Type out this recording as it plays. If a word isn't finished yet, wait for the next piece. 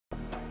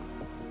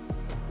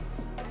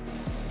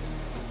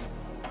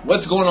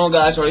What's going on,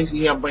 guys? Arlezzy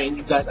here. I'm bringing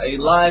you guys a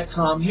live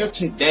com here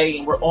today,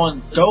 and we're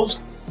on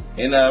Ghost,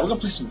 and we're gonna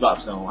play some Drop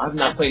Zone. I've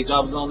not played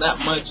Drop Zone that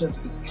much since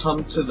it's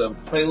come to the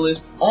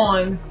playlist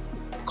on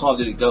Call of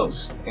Duty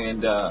Ghost,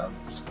 and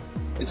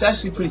it's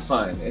actually pretty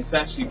fun. It's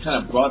actually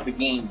kind of brought the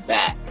game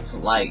back to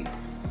life.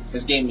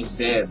 This game is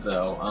dead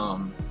though. I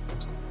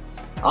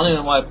don't even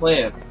know why I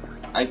play it.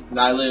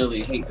 I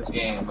literally hate this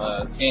game.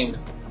 This game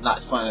is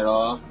not fun at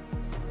all.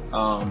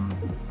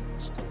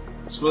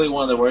 It's really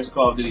one of the worst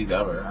Call of Duties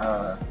ever.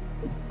 I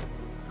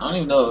don't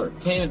even know. I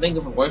can't even think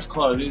of a worse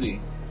Call of Duty.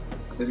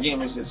 This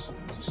game is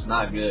just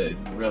not good,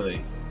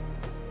 really.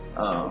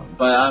 But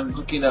I'm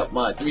hooking up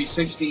my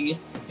 360,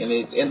 and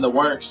it's in the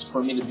works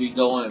for me to be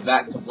going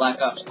back to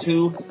Black Ops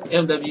 2,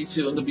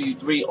 MW2,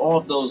 MW3, all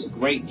of those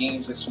great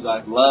games that you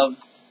guys love.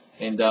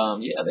 And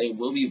yeah, they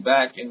will be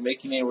back and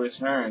making a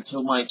return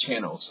to my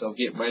channel. So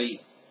get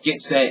ready,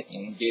 get set,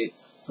 and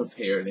get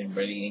prepared and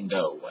ready and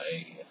go.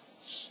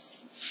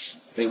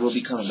 They will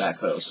be coming back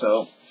though.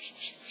 So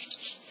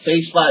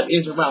Phase 5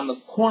 is around the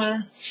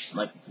corner,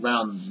 like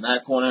around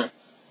that corner.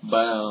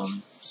 But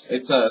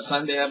it's a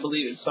Sunday, I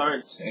believe it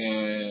starts,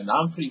 and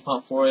I'm pretty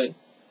pumped for it.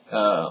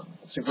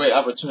 It's a great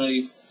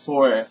opportunity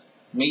for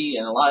me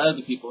and a lot of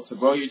other people to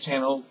grow your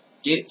channel,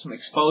 get some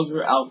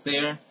exposure out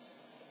there,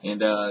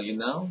 and you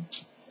know,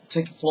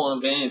 take full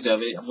advantage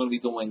of it. I'm going to be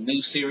doing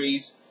new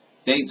series,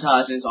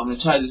 daytages. I'm going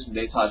to try to do some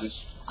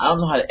daytages. I don't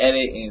know how to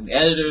edit, and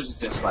editors are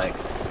just like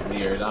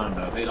weird. I don't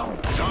know. They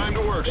don't. Time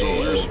to work,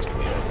 They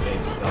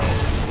just don't.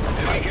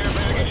 Like,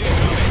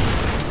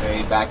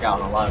 they back out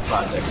on a lot of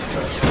projects and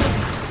stuff. So,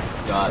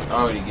 God,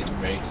 already getting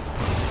raped.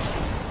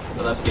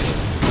 But let's get it.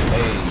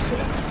 Hey, sit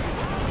down.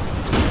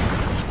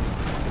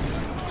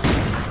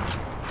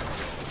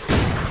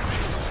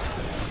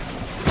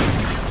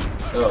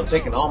 Yo,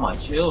 taking all my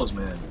kills,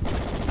 man.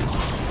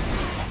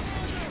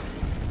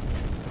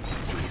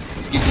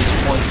 Let's get these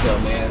points though,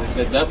 man.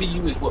 The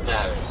W is what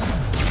matters.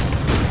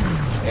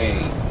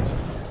 Hey.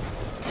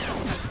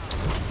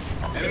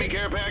 Enemy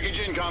care package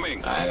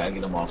incoming. I gotta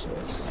get them off of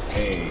this.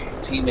 Hey,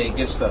 teammate,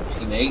 good stuff,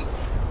 teammate.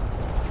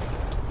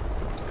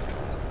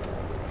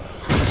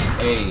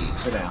 Hey,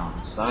 sit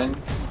down, son.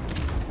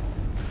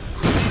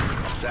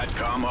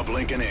 SATCOM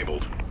uplink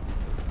enabled.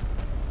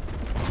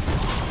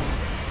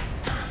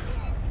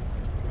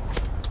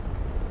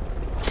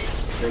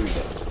 There we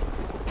go.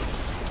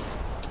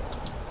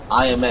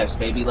 IMS,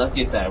 baby. Let's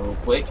get that real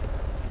quick.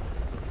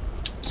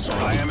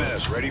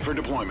 IMS ready for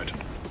deployment.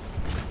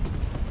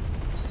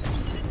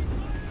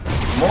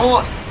 Come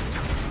on!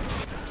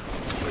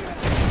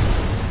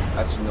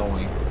 That's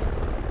annoying.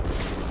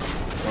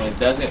 When it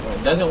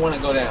doesn't want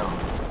to go down.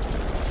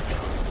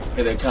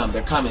 Here they come.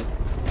 They're coming.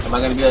 Am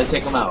I gonna be able to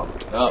take them out?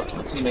 Oh,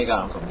 my teammate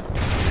got them for me.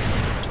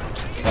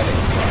 Got the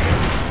inside.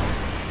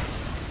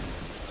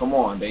 Come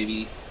on,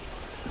 baby.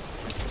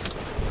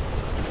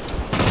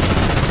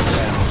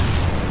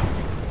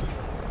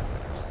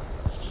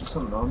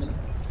 Something on me?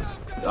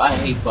 Yo, I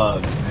hate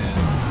bugs, man.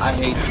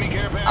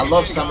 I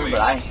love summer, but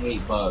I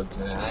hate bugs,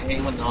 man. I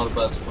hate when all the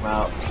bugs come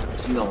out.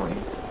 It's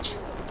annoying.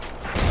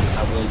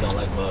 I really don't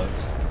like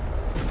bugs.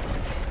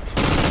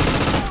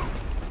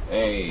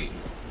 Hey.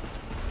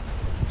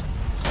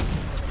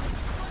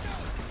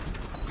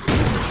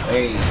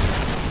 Hey.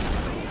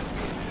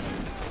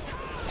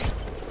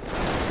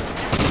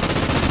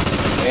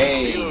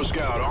 Hey. Helo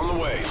scout on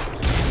the way.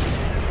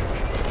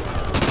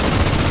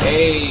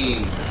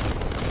 Hey.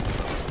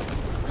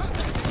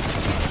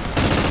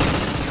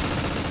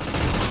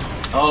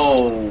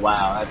 Oh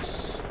wow,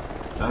 that's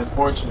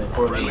unfortunate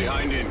for me.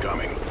 Behind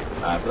incoming.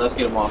 Alright, but let's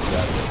get him off of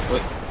that real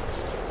quick.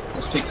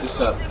 Let's pick this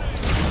up.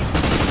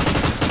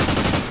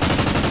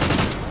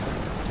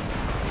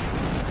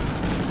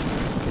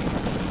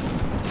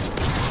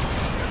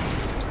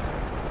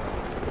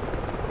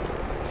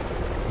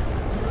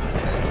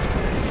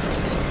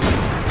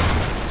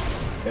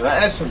 Yeah,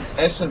 that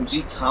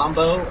SMG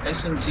combo,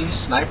 SMG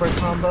sniper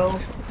combo,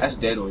 that's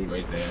deadly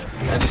right there.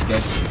 That is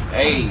deadly.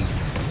 Hey!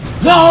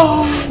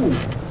 No!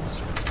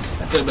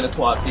 That could have been a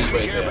quad peak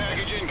right there.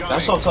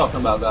 That's what I'm talking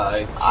about,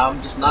 guys.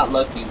 I'm just not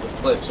lucky with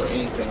clips or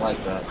anything like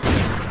that.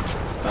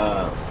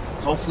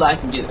 Hopefully I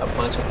can get a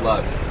bunch of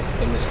luck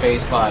in this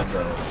Phase 5,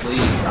 though.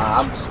 Please,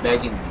 I'm just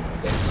begging you.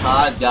 The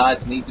COD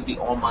gods need to be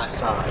on my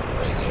side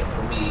right here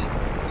for me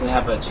to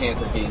have a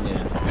chance of getting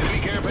in.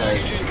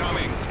 Because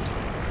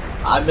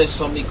I missed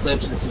so many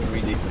clips, it's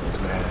ridiculous,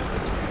 man.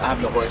 I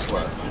have the worst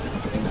luck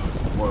in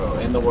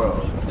the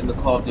world, in the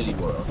Call of Duty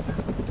world.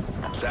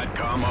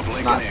 SATCOM uplink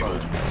It's not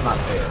enabled. fun. It's not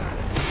fair.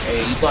 Hey,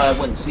 you thought I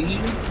wouldn't see you?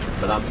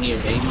 But I'm here,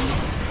 baby.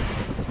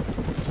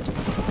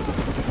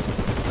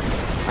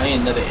 I need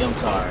another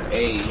MTAR.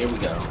 Hey, here we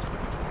go.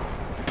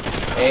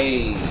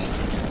 Hey.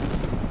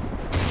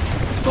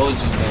 Told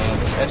you, man.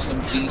 This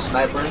SMG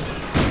sniper.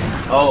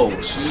 Oh,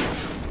 shoot.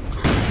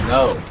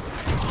 No.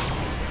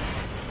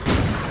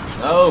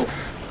 No.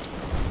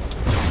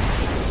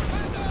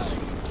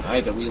 I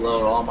had to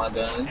reload all my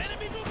guns.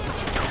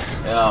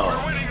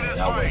 Oh,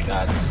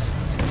 that's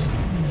just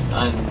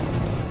an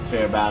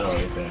unfair battle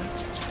right there.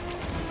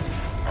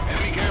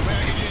 Enemy care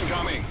package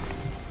incoming.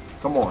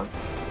 Come on.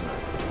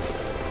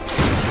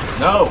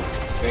 No!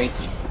 Thank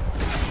you.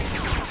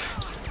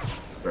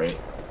 Great.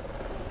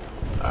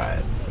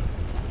 Alright.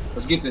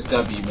 Let's get this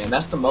W, man.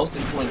 That's the most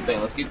important thing.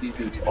 Let's get these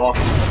dudes off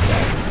the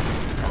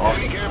back. Off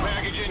Enemy of care this.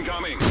 package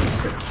incoming.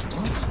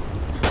 What?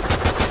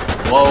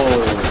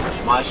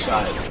 Whoa. My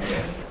shot.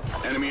 Yeah.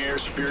 Enemy air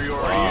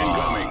superiority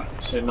incoming.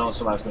 Should have known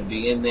somebody's going to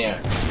be in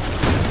there.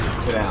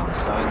 Sit down,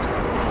 son.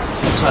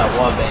 Let's try a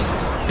wall bang.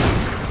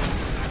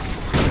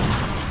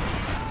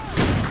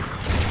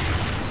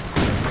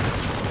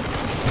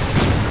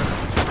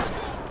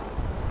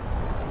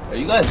 Are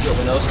you guys good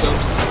with no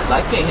scopes?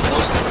 I can't hit no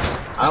scopes.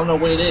 I don't know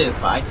what it is,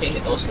 but I can't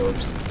hit no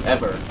scopes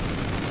ever.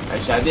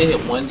 Actually, I did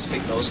hit one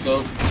sick no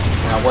scope,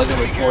 and I wasn't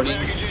recording.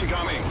 And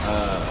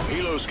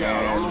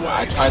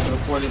I tried to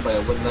record it, but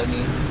it wouldn't let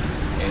me.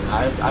 And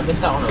I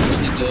missed out on a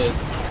really good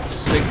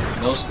sick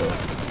no scope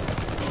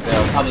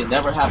that'll probably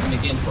never happen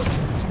again for me.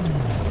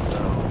 So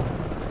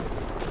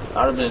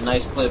that would have been a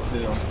nice clip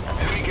too.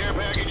 Enemy care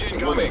package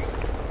incoming.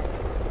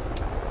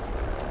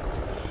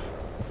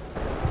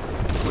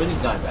 Where are these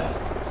guys at?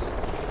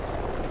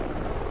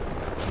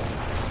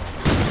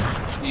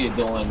 What are you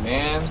doing,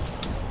 man?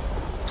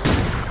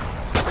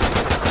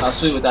 How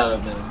sweet would that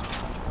have been?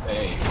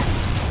 Hey,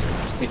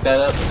 let's pick that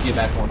up. Let's get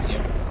back on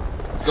here.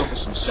 Let's go for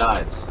some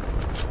shots.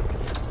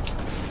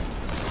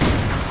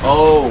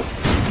 Oh,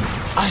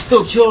 I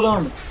still killed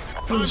him.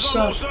 Good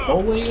shot.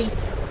 Oh wait.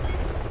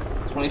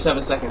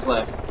 27 seconds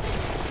left.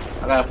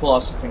 I gotta pull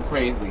off something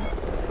crazy.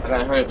 I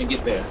gotta hurry up and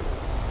get there.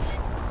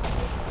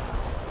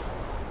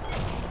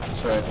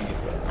 Let's hurry up and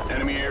get there.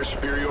 Enemy air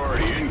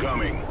superiority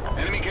incoming.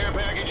 Enemy care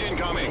package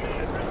incoming.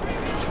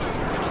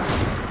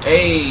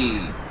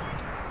 Hey!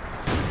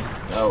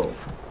 No.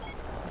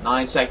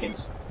 9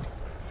 seconds.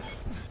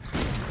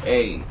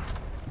 Hey.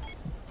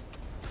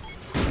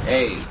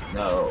 Hey,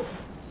 no.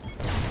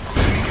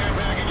 Enemy care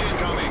package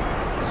incoming.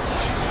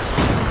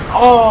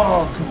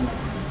 Oh, come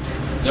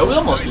on. Yo, we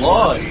almost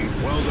lost.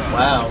 Well done.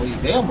 Wow,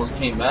 they almost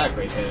came back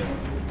right there.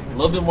 A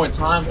little bit more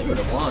time, they would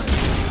have won.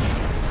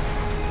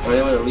 Or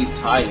they would have at least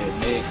tied it,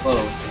 made it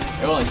close.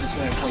 They were only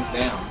 600 points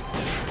down.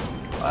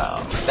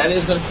 Wow. That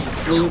is going to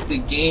conclude the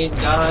game,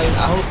 guys.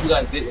 I hope you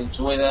guys did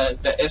enjoy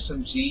that. The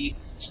SMG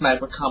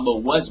sniper combo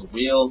was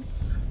real.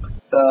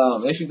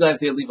 If you guys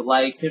did, leave a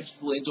like. If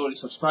you enjoyed it,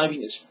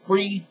 subscribing is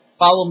free.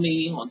 Follow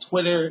me on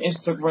Twitter,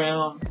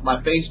 Instagram, my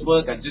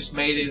Facebook. I just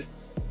made it.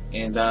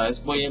 And it's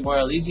boy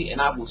Arlezzy, and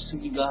I will see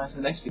you guys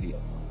in the next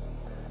video.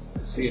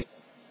 See ya.